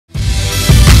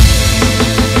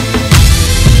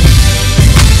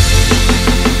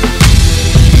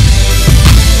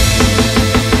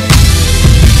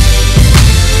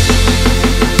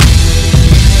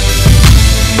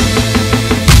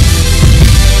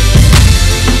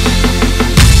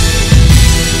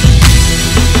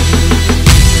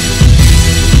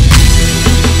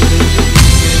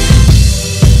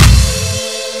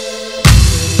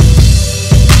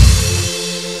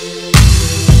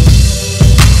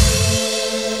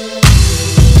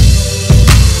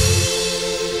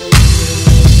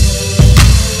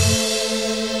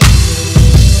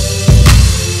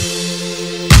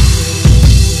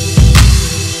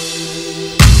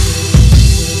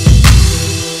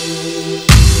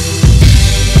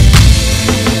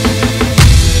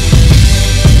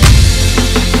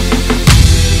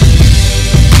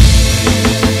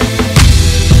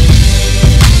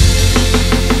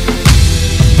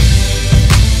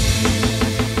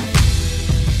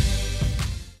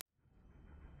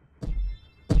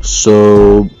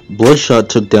So, Bloodshot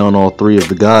took down all three of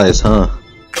the guys, huh?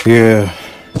 Yeah,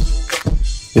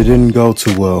 it didn't go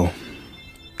too well.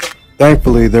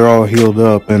 Thankfully, they're all healed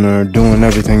up and are doing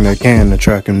everything they can to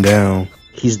track him down.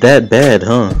 He's that bad,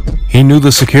 huh? He knew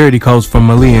the security codes from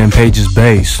Malia and Page's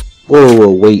base.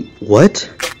 Whoa, wait, what?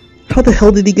 How the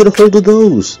hell did he get a hold of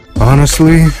those?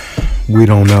 Honestly, we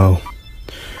don't know.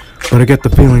 But I get the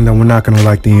feeling that we're not gonna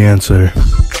like the answer.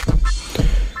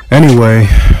 Anyway,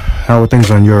 how are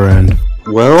things on your end?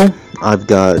 Well, I've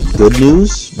got good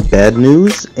news, bad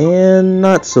news, and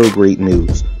not so great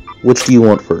news. Which do you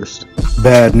want first?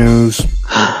 Bad news.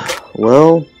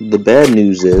 Well, the bad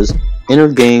news is,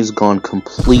 Inner Gang's gone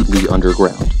completely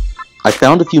underground. I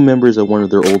found a few members at one of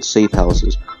their old safe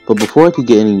houses, but before I could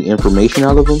get any information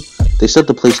out of them, they set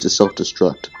the place to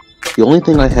self-destruct. The only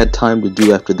thing I had time to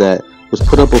do after that was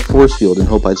put up a force field and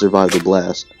hope I'd survive the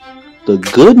blast. The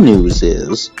good news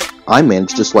is, I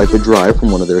managed to swipe a drive from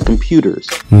one of their computers.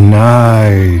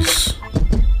 Nice.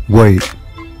 Wait,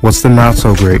 what's the not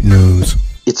so great news?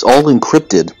 It's all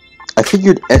encrypted. I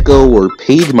figured Echo or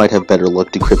Page might have better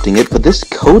luck decrypting it, but this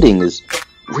coding is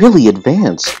really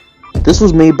advanced. This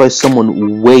was made by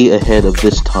someone way ahead of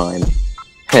this time.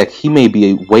 Heck, he may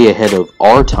be way ahead of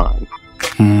our time.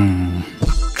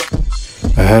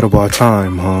 Ahead of our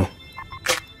time, huh?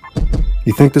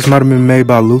 You think this might have been made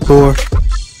by Luthor?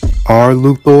 Our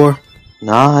Luthor?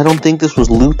 Nah, I don't think this was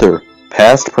Luthor.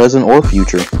 Past, present, or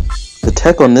future. The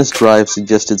tech on this drive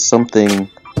suggested something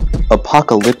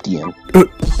apocalyptian.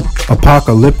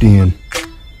 Apocalyptian?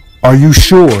 Are you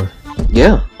sure?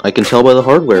 Yeah, I can tell by the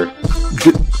hardware.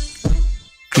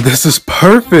 This is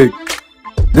perfect!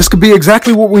 This could be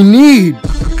exactly what we need!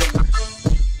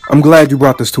 I'm glad you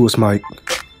brought this to us, Mike.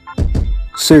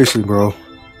 Seriously, bro.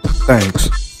 Thanks.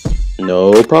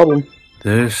 No problem.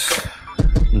 This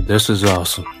is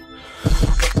awesome.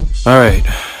 Alright,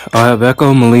 I'll have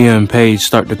Echo, Malia, and Paige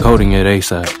start decoding it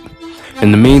ASAP.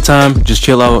 In the meantime, just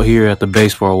chill out here at the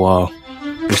base for a while.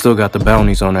 We still got the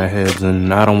bounties on our heads,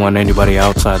 and I don't want anybody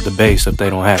outside the base if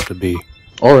they don't have to be.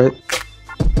 Alright.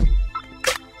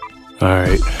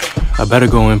 Alright, I better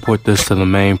go import this to the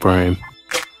mainframe.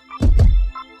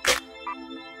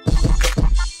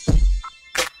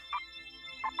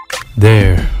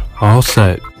 There, all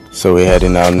set. So we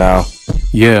heading out now?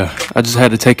 Yeah, I just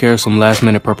had to take care of some last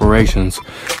minute preparations.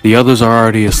 The others are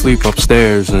already asleep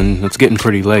upstairs and it's getting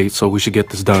pretty late, so we should get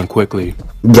this done quickly.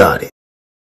 Got it.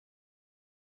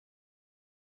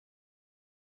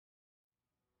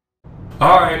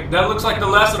 Alright, that looks like the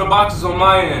last of the boxes on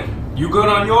my end. You good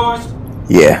on yours?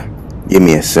 Yeah, give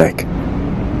me a sec.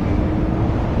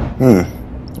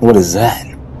 What is that?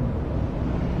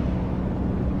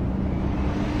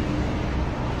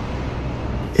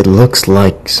 It looks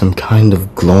like some kind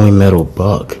of glowing metal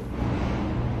bug.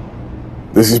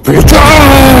 This is pretty.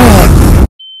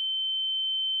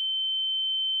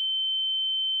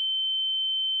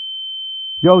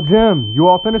 Yo, Jim, you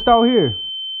all finished out here?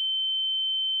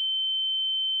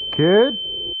 Kid?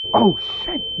 Oh,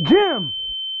 shit, Jim!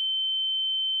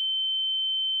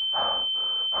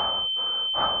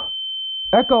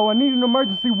 Echo, I need an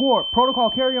emergency warp. Protocol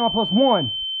carry-on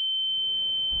 +1.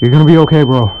 You're gonna be okay,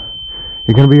 bro.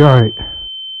 You're gonna be alright.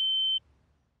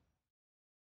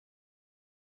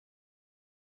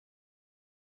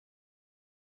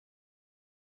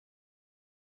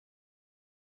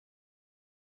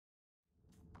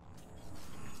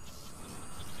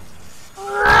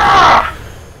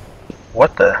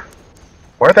 What the?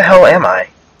 Where the hell am I?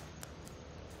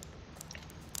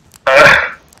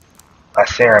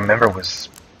 Last thing I remember was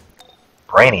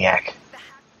Brainiac.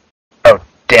 Oh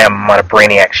damn, I'm on a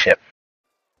Brainiac ship.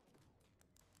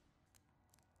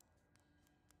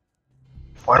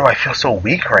 Why do I feel so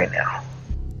weak right now?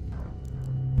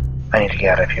 I need to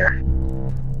get out of here.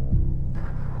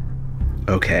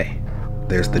 Okay,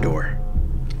 there's the door.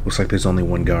 Looks like there's only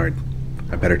one guard.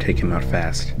 I better take him out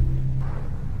fast.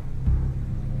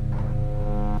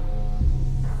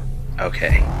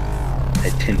 Okay,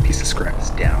 that tin piece of scrap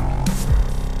is down.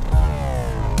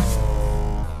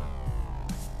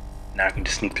 Now I can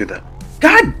just sneak through the...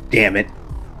 God damn it!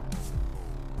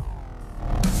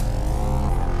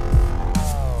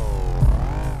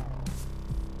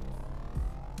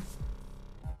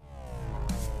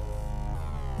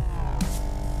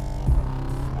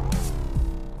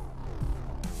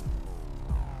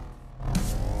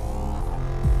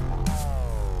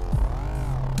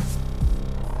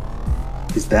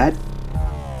 Is that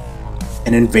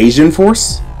an invasion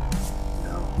force?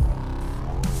 No.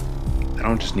 I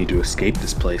don't just need to escape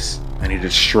this place. I need to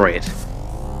destroy it.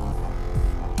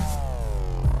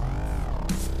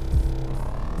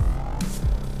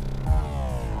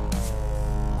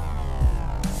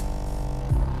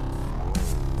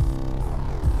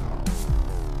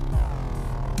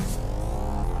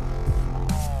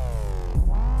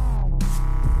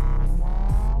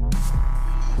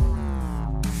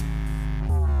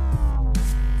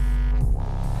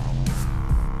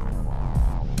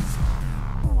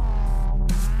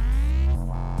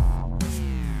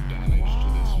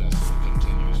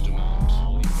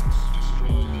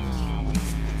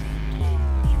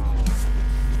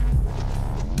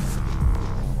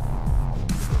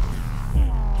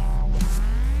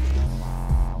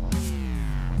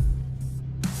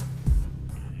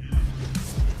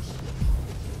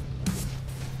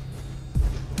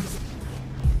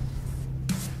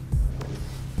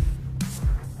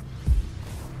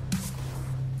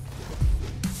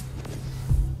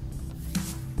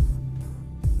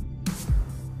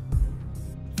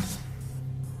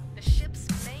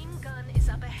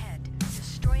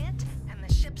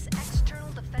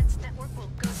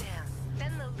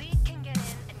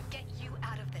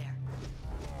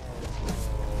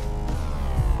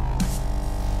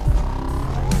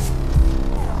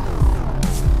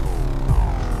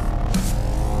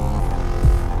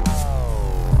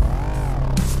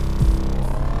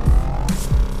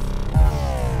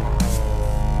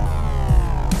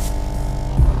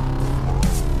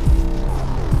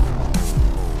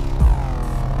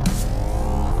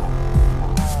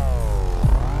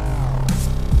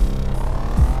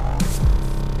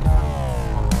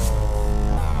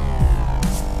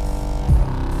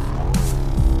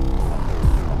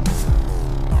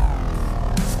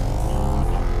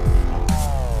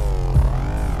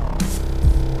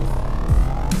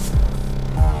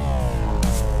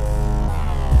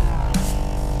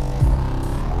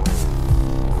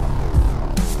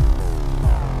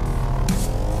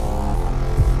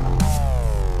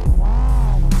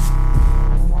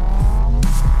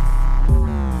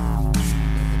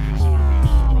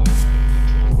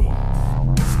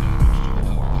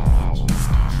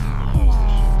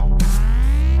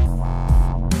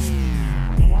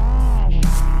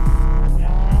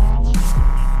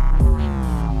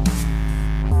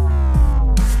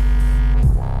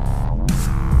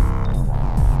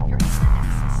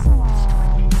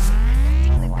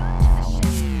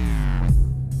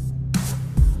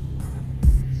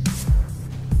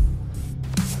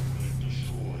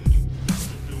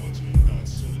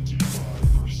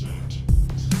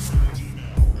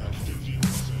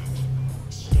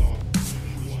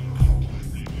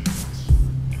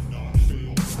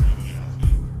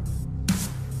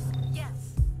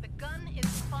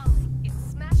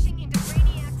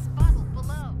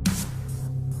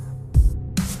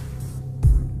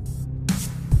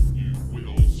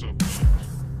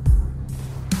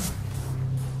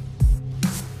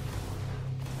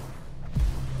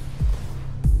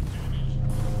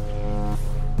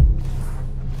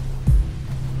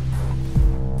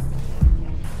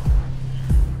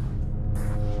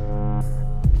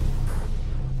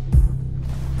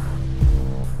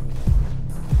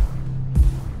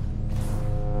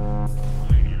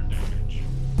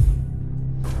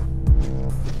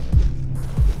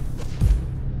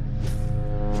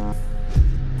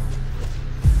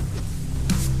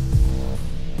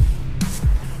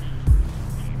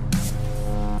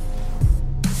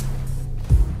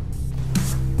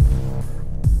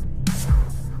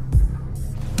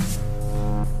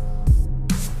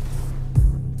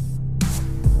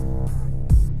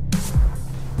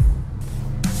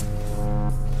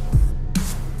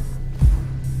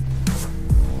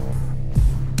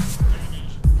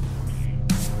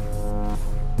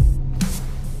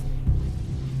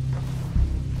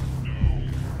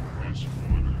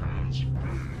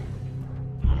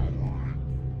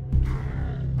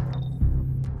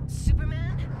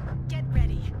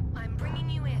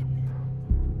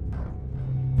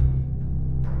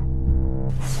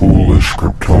 foolish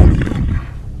Kryptonian.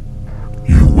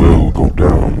 You will go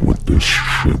down with this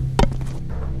ship.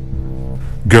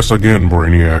 Guess again,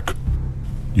 Brainiac.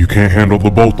 You can't handle the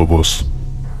both of us.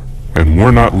 And we're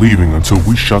not leaving until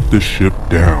we shut this ship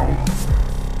down.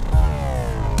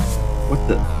 What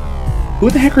the? Who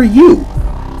the heck are you?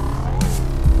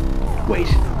 Wait,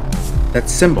 that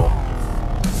symbol.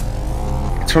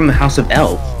 It's from the House of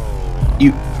L.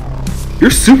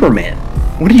 You're Superman.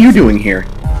 What are you doing here?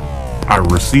 I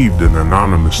received an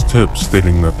anonymous tip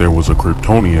stating that there was a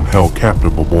Kryptonian held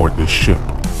captive aboard this ship.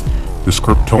 This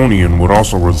Kryptonian would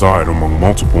also reside among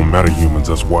multiple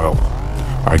metahumans as well.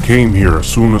 I came here as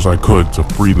soon as I could to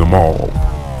free them all.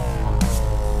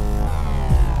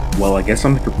 Well, I guess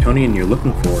I'm the Kryptonian you're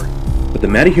looking for, but the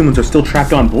metahumans are still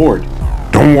trapped on board.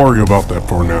 Don't worry about that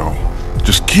for now.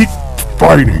 Just keep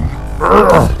fighting.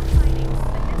 Urgh.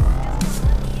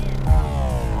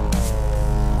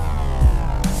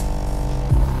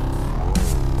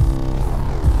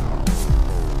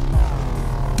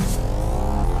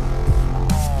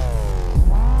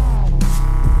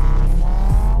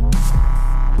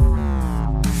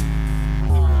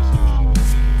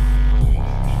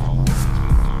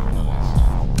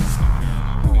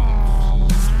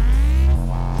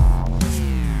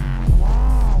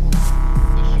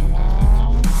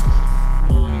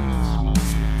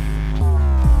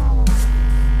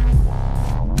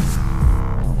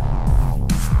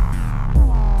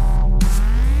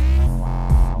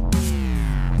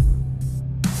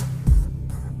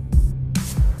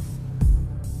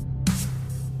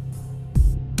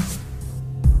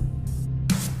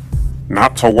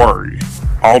 Not to worry.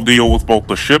 I'll deal with both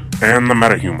the ship and the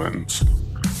metahumans.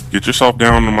 Get yourself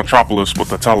down to Metropolis with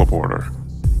the teleporter.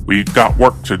 We've got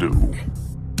work to do.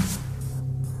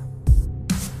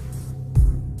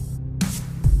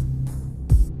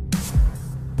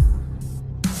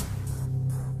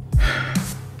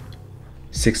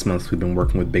 Six months we've been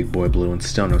working with Big Boy Blue and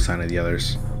still no sign of the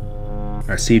others.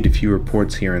 I received a few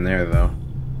reports here and there though.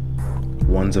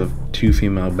 One's of 2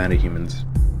 female metahumans.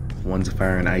 One's a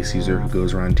fire and ice user who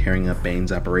goes around tearing up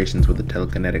Bane's operations with a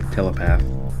telekinetic telepath.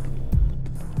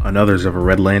 Another's of a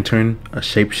Red Lantern, a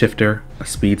shapeshifter, a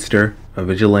speedster, a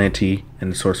vigilante,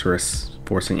 and a sorceress,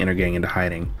 forcing Intergang into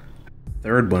hiding.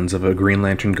 Third one's of a Green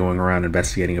Lantern going around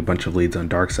investigating a bunch of leads on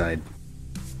Darkseid.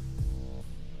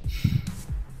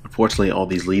 Unfortunately, all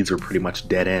these leads were pretty much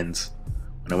dead ends.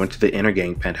 When I went to the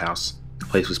Intergang penthouse, the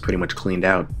place was pretty much cleaned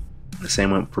out, and the same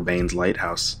went for Bane's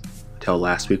lighthouse. Until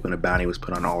last week when a bounty was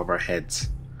put on all of our heads.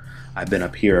 I've been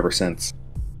up here ever since.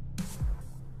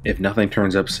 If nothing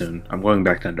turns up soon, I'm going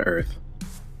back down to Earth.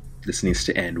 This needs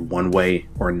to end one way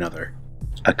or another.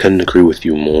 I couldn't agree with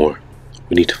you more.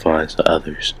 We need to find the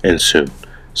others, and soon.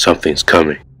 Something's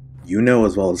coming. You know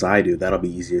as well as I do that'll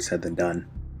be easier said than done.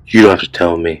 You don't have to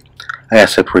tell me. I got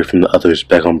separated from the others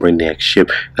back on Brainiac's ship,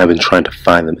 and I've been trying to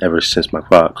find them ever since my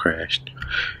pod crashed.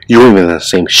 You weren't even on the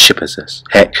same ship as us.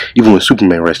 Heck, even when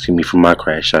Superman rescued me from my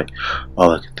crash,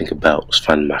 all I could think about was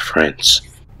finding my friends.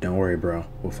 Don't worry, bro.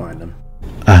 We'll find them.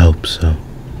 I hope so.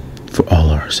 For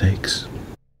all our sakes.